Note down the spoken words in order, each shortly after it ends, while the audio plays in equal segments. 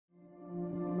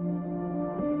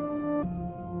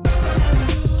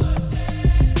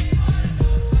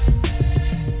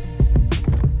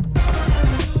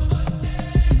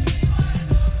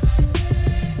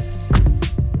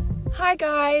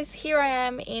guys, here I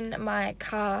am in my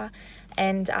car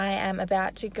and I am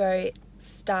about to go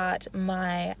start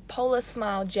my Pola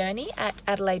Smile journey at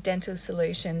Adelaide Dental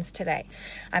Solutions today.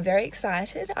 I'm very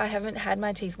excited. I haven't had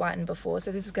my teeth whitened before,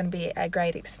 so this is going to be a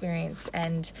great experience,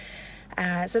 and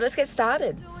so let's get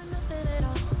started.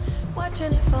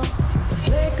 Watching it fall, the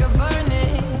flicker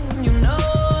burning, you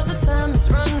know the time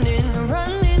is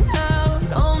running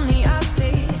out, only I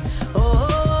see,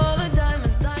 oh, the diamonds.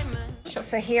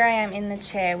 So here I am in the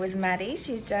chair with Maddie.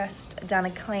 She's just done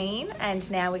a clean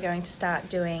and now we're going to start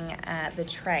doing the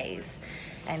trays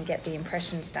and get the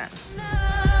impressions done.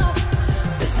 No,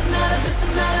 this is not a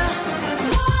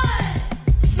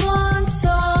swan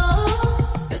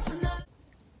song. This is not.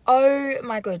 Oh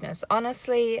my goodness,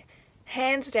 honestly,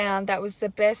 hands down, that was the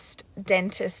best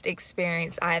dentist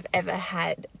experience I've ever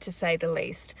had, to say the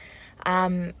least.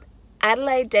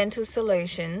 Adelaide Dental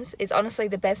Solutions is honestly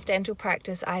the best dental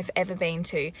practice I've ever been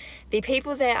to. The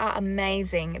people there are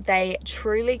amazing. They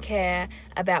truly care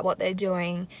about what they're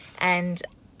doing, and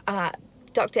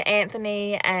Dr.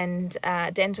 Anthony and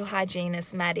dental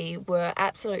hygienist Maddie were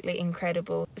absolutely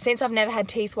incredible. Since I've never had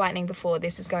teeth whitening before,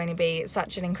 this is going to be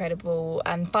such an incredible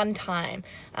fun time.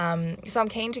 So I'm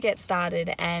keen to get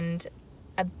started, and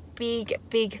a big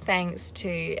thanks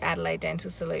to Adelaide Dental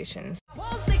Solutions.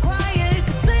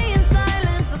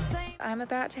 I'm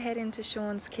about to head into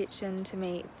Sean's kitchen to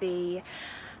meet the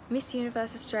Miss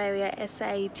Universe Australia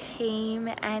SA team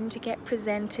and to get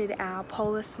presented our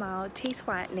Pola Smile teeth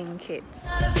whitening kits.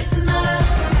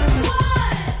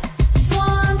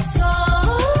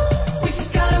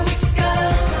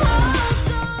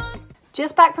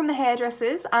 Just back from the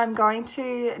hairdressers, I'm going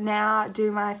to now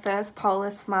do my first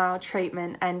Pola Smile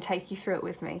treatment and take you through it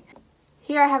with me.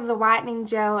 Here I have the whitening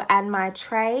gel and my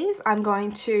trays. I'm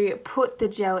going to put the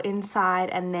gel inside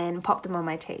and then pop them on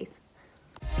my teeth.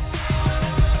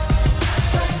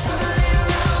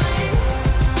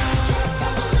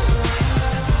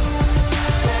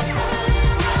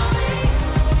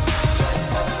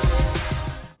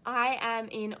 I am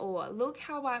in awe. Look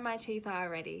how white my teeth are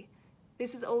already.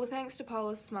 This is all thanks to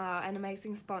Pola Smile, an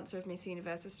amazing sponsor of Miss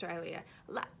Universe Australia.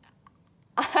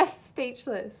 I'm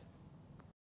speechless.